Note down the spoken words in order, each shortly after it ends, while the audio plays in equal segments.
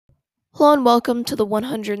Hello and welcome to the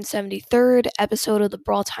 173rd episode of the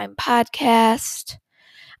Brawl Time Podcast.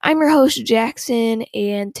 I'm your host, Jackson,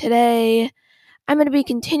 and today I'm going to be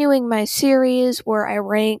continuing my series where I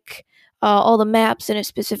rank all the maps in a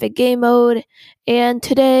specific game mode. And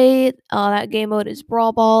today, that game mode is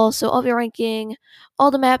Brawl Ball, so I'll be ranking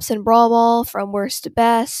all the maps in Brawl Ball from worst to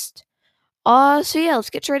best. Let's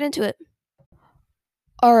get straight into it.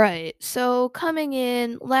 Alright, so coming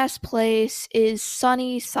in last place is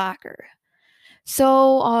Sunny Soccer.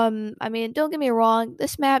 Don't get me wrong,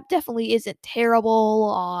 this map definitely isn't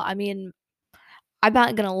terrible. I'm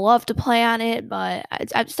not gonna love to play on it, but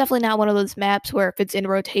it's definitely not one of those maps where if it's in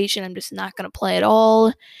rotation, I'm just not gonna play at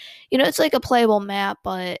all. It's like a playable map,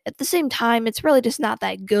 but at the same time, it's really just not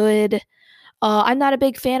that good. I'm not a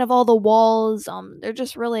big fan of all the walls. They're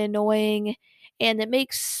just really annoying, and it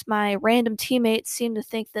makes my random teammates seem to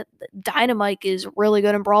think that Dynamite is really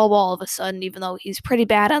good in Brawl Ball all of a sudden, even though he's pretty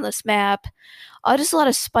bad on this map. Just a lot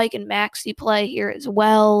of Spike and Maxi play here as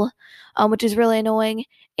well, which is really annoying.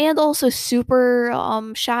 And also, super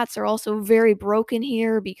shots are also very broken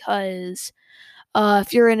here because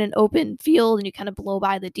if you're in an open field and you kind of blow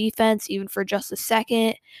by the defense, even for just a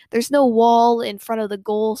second, there's no wall in front of the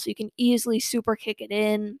goal, so you can easily super kick it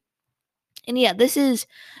in. And yeah, this is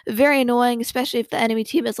very annoying, especially if the enemy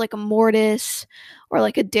team is like a Mortis or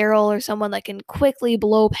like a Daryl or someone that can quickly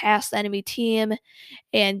blow past the enemy team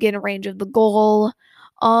and get in range of the goal.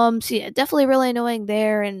 Definitely really annoying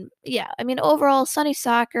there. And yeah, overall, Sunny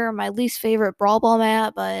Soccer, my least favorite Brawl Ball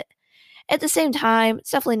map, but at the same time, it's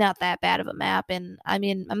definitely not that bad of a map. And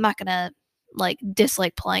I'm not gonna like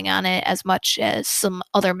dislike playing on it as much as some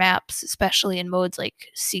other maps, especially in modes like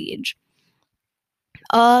Siege.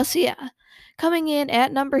 Coming in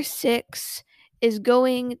at number 6 is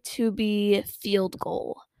going to be Field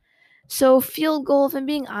Goal. So Field Goal, if I'm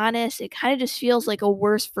being honest, it kind of just feels like a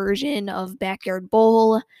worse version of Backyard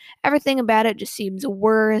Bowl. Everything about it just seems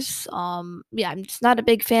worse. I'm just not a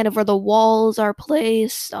big fan of where the walls are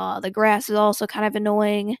placed. The grass is also kind of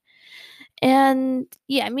annoying. And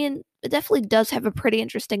yeah, it definitely does have a pretty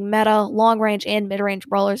interesting meta. Long range and mid range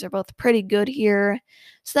brawlers are both pretty good here.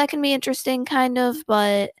 So that can be interesting, kind of,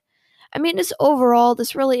 but just overall,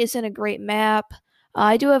 this really isn't a great map.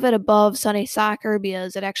 I do have it above Sunny Soccer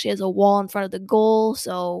because it actually has a wall in front of the goal,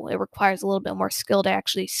 so it requires a little bit more skill to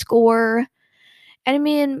actually score. And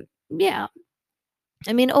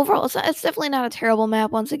overall, it's definitely not a terrible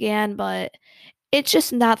map once again, but it's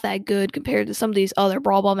just not that good compared to some of these other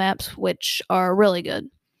Brawl Ball maps, which are really good.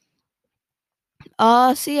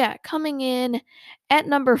 Coming in at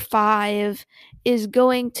number 5 is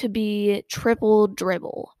going to be Triple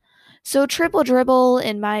Dribble. So Triple Dribble,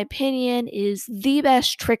 in my opinion, is the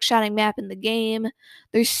best trick shotting map in the game.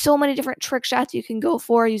 There's so many different trick shots you can go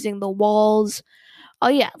for using the walls. Oh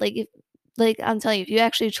yeah, like I'm telling you, if you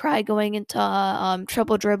actually try going into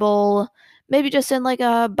Triple Dribble, maybe just in like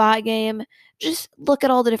a bot game, just look at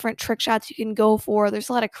all the different trick shots you can go for. There's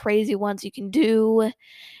a lot of crazy ones you can do.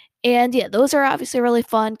 And yeah, those are obviously really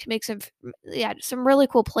fun. Can make some really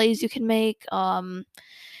cool plays you can make.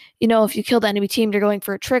 If you kill the enemy team, you're going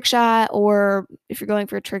for a trick shot, or if you're going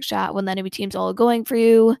for a trick shot when the enemy team's all going for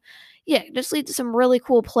you. Yeah, just lead to some really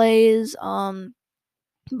cool plays.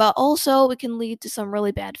 But also it can lead to some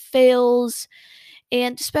really bad fails.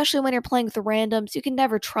 And especially when you're playing with the randoms, you can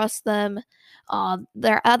never trust them.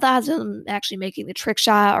 Their odds of them actually making the trick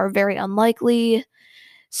shot are very unlikely.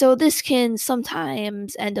 So this can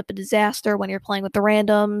sometimes end up a disaster when you're playing with the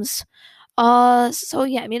randoms. Overall,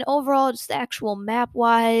 just the actual map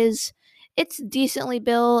wise, it's decently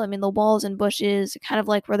built. The walls and bushes are kind of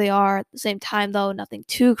like where they are. At the same time, though, nothing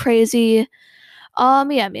too crazy.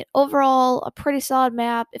 Overall, a pretty solid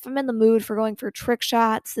map. If I'm in the mood for going for trick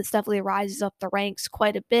shots, this definitely rises up the ranks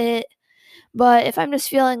quite a bit. But if I'm just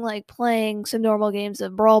feeling like playing some normal games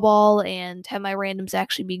of Brawl Ball and have my randoms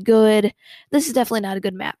actually be good, this is definitely not a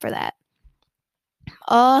good map for that.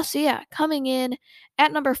 Coming in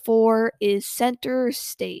at number 4 is Center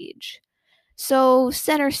Stage. So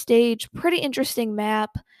Center Stage, pretty interesting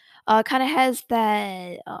map. Kind of has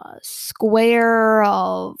that square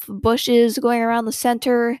of bushes going around the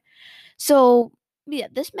center. So yeah,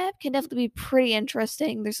 this map can definitely be pretty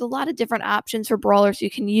interesting. There's a lot of different options for brawlers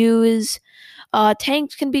you can use.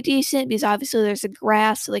 Tanks can be decent because obviously there's a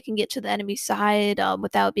grass, so they can get to the enemy side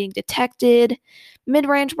without being detected.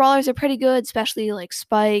 Mid-range brawlers are pretty good, especially like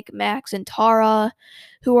Spike, Max, and Tara.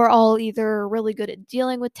 who are all either really good at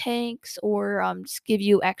dealing with tanks or just give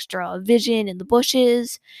you extra vision in the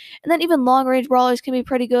bushes. And then even long range brawlers can be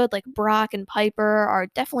pretty good, like Brock and Piper are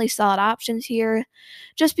definitely solid options here,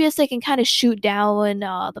 just because they can kind of shoot down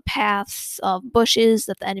the paths of bushes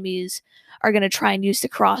that the enemies are going to try and use to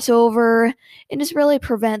cross over and just really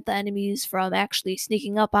prevent the enemies from actually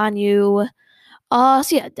sneaking up on you. So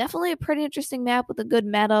yeah, definitely a pretty interesting map with a good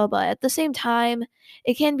meta, but at the same time,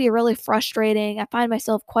 it can be really frustrating. I find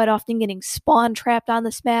myself quite often getting spawn trapped on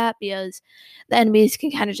this map because the enemies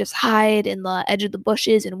can kind of just hide in the edge of the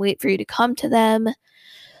bushes and wait for you to come to them.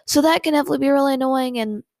 So that can definitely be really annoying.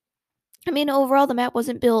 And I mean, overall, the map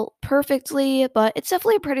wasn't built perfectly, but it's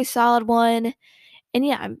definitely a pretty solid one. And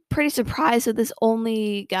yeah, I'm pretty surprised that this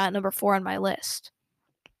only got number 4 on my list.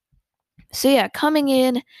 So yeah, coming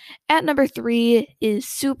in at number 3 is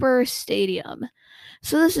Super Stadium.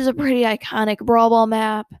 So this is a pretty iconic Brawl Ball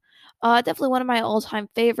map. Definitely one of my all-time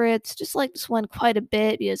favorites. Just like this one quite a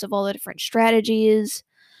bit because of all the different strategies.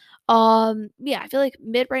 Yeah, I feel like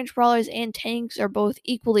mid-range brawlers and tanks are both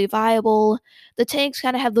equally viable. The tanks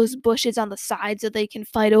kind of have those bushes on the sides that they can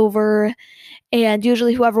fight over, and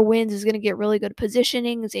usually whoever wins is going to get really good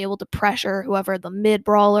positioning, is able to pressure whoever the mid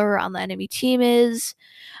brawler on the enemy team is.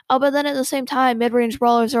 But then at the same time, mid range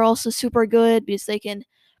brawlers are also super good because they can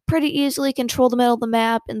pretty easily control the middle of the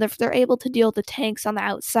map, and if they're able to deal with the tanks on the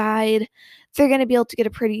outside, they're going to be able to get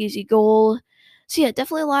a pretty easy goal. So yeah,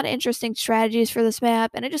 definitely a lot of interesting strategies for this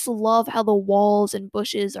map, and I just love how the walls and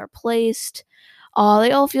bushes are placed.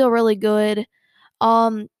 They all feel really good.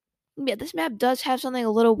 Um, yeah, this map does have something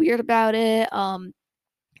a little weird about it.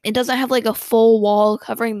 It doesn't have like a full wall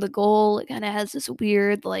covering the goal. It kind of has this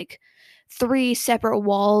weird like 3 separate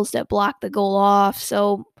walls that block the goal off.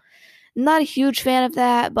 So not a huge fan of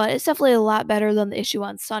that, but it's definitely a lot better than the issue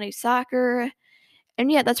on Sunny Soccer.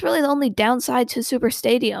 And yeah, that's really the only downside to Super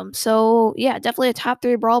Stadium. So yeah, definitely a top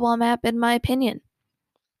 3 Brawl Ball map in my opinion.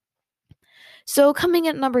 So coming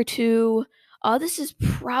at number 2, this is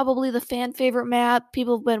probably the fan favorite map.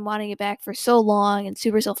 People have been wanting it back for so long, and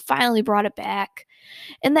Supercell finally brought it back,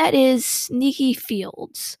 and that is Sneaky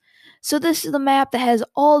Fields. So this is the map that has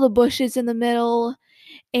all the bushes in the middle,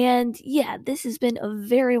 and yeah, this has been a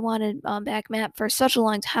very wanted back map for such a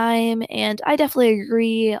long time, and I definitely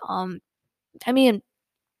agree. I mean,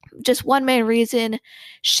 just one main reason,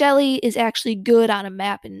 Shelly is actually good on a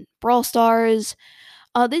map in Brawl Stars.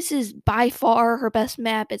 This is by far her best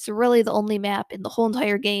map. It's really the only map in the whole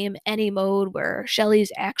entire game, any mode, where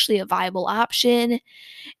Shelly's actually a viable option.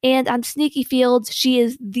 And on Sneaky Fields, she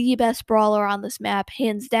is the best brawler on this map,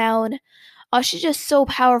 hands down. She's just so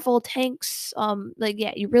powerful. Tanks, like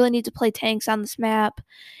yeah, you really need to play tanks on this map.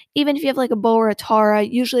 Even if you have like a bow or a Tara,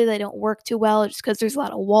 usually they don't work too well just because there's a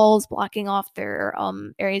lot of walls blocking off their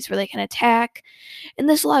areas where they can attack. And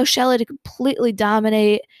this allows Shelly to completely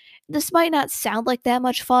dominate. This might not sound like that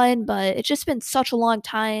much fun, but it's just been such a long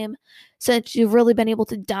time since you've really been able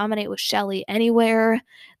to dominate with Shelly anywhere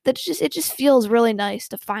that it just feels really nice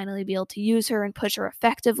to finally be able to use her and push her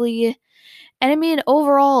effectively. And I mean,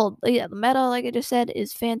 overall, yeah, the meta, like I just said,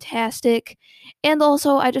 is fantastic. And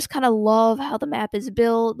also, I just kind of love how the map is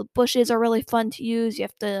built. The bushes are really fun to use.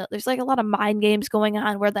 There's like a lot of mind games going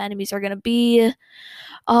on where the enemies are going to be.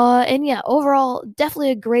 And yeah, overall,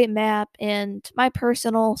 definitely a great map and my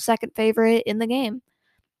personal second favorite in the game.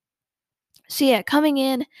 So yeah, coming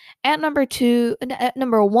in at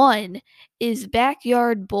number 1 is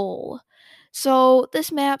Backyard Bowl. So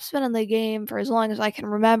this map's been in the game for as long as I can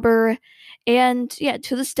remember, and yeah,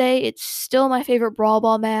 to this day, it's still my favorite Brawl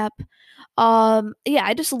Ball map. Yeah,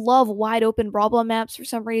 I just love wide open Brawl Ball maps for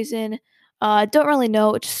some reason. Don't really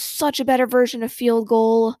know. It's such a better version of Field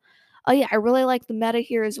Goal. Yeah, I really like the meta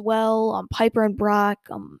here as well. Piper and Brock,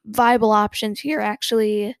 viable options here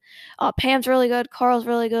actually. Pam's really good. Carl's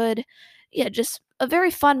really good. Yeah, just a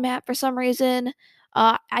very fun map for some reason.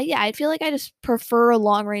 I feel like I just prefer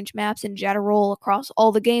long range maps in general across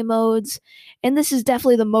all the game modes, and this is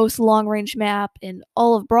definitely the most long range map in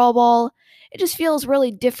all of Brawl Ball. It just feels really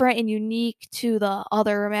different and unique to the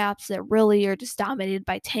other maps that really are just dominated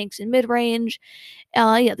by tanks in mid range.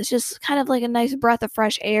 Yeah, this just kind of like a nice breath of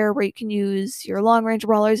fresh air where you can use your long range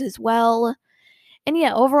brawlers as well. And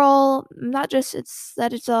yeah, overall, not just it's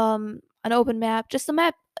an open map, just the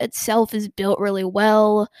map itself is built really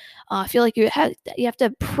well. I feel like you have to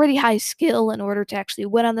have pretty high skill in order to actually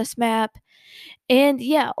win on this map. And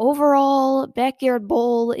yeah, overall, Backyard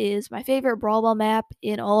Bowl is my favorite Brawl Ball map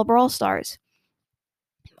in all of Brawl Stars.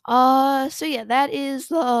 So yeah, that is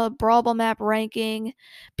the Brawl Ball map ranking.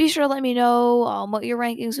 Be sure to let me know what your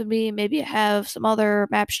rankings would be. Maybe you have some other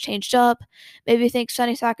maps changed up. Maybe you think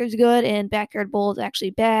Sunny Soccer is good and Backyard Bowl is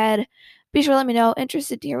actually bad. Be sure to let me know.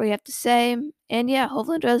 Interested to hear what you have to say. And yeah,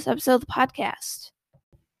 hopefully enjoy this episode of the podcast.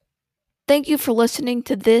 Thank you for listening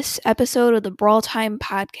to this episode of the Brawl Time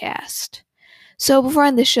Podcast. So before I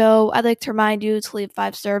end the show, I'd like to remind you to leave a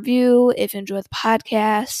 5-star review if you enjoy the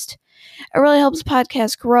podcast. It really helps the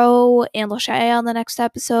podcast grow, and we'll shout out on the next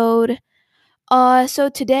episode. So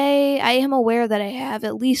today I am aware that I have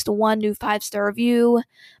at least one new 5-star review,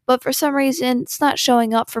 but for some reason it's not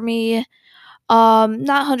showing up for me. Not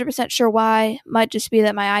 100% sure why. Might just be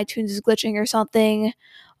that my iTunes is glitching or something.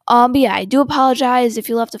 But yeah, I do apologize if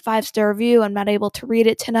you left a 5-star review. I'm not able to read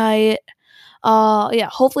it tonight. Yeah,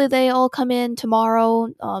 hopefully they all come in tomorrow.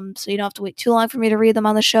 So you don't have to wait too long for me to read them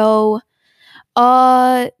on the show.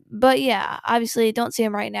 But yeah, obviously don't see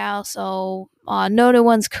them right now, so no new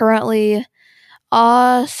ones currently.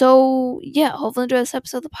 So yeah, hopefully enjoy this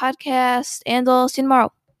episode of the podcast, and I'll see you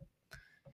tomorrow.